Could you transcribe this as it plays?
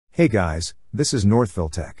Hey guys, this is Northville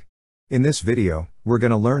Tech. In this video, we're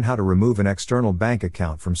going to learn how to remove an external bank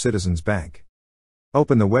account from Citizens Bank.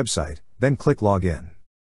 Open the website, then click Login.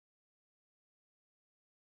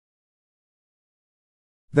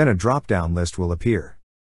 Then a drop-down list will appear.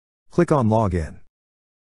 Click on Login.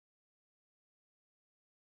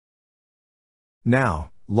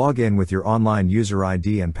 Now, log in with your online user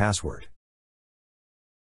ID and password.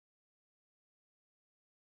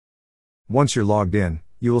 Once you're logged in,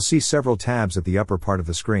 you will see several tabs at the upper part of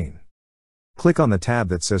the screen. Click on the tab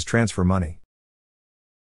that says Transfer Money.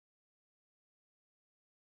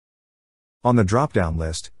 On the drop-down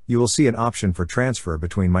list, you will see an option for transfer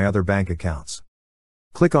between my other bank accounts.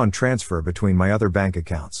 Click on Transfer between my other bank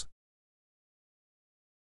accounts.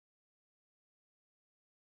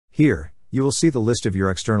 Here, you will see the list of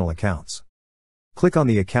your external accounts. Click on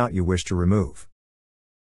the account you wish to remove.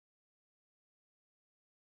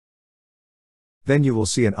 Then you will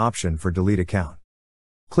see an option for Delete Account.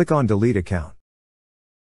 Click on Delete Account.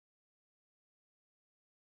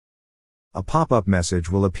 A pop-up message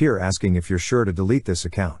will appear asking if you're sure to delete this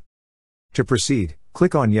account. To proceed,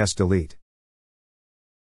 click on Yes, Delete.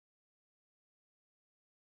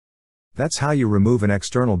 That's how you remove an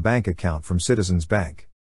external bank account from Citizens Bank.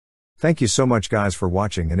 Thank you so much guys for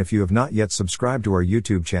watching, and if you have not yet subscribed to our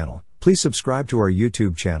YouTube channel, please subscribe to our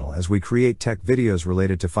YouTube channel as we create tech videos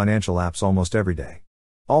related to financial apps almost every day.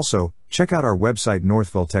 Also, check out our website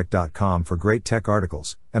northvilletech.com for great tech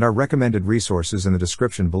articles, and our recommended resources in the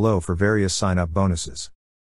description below for various sign-up bonuses.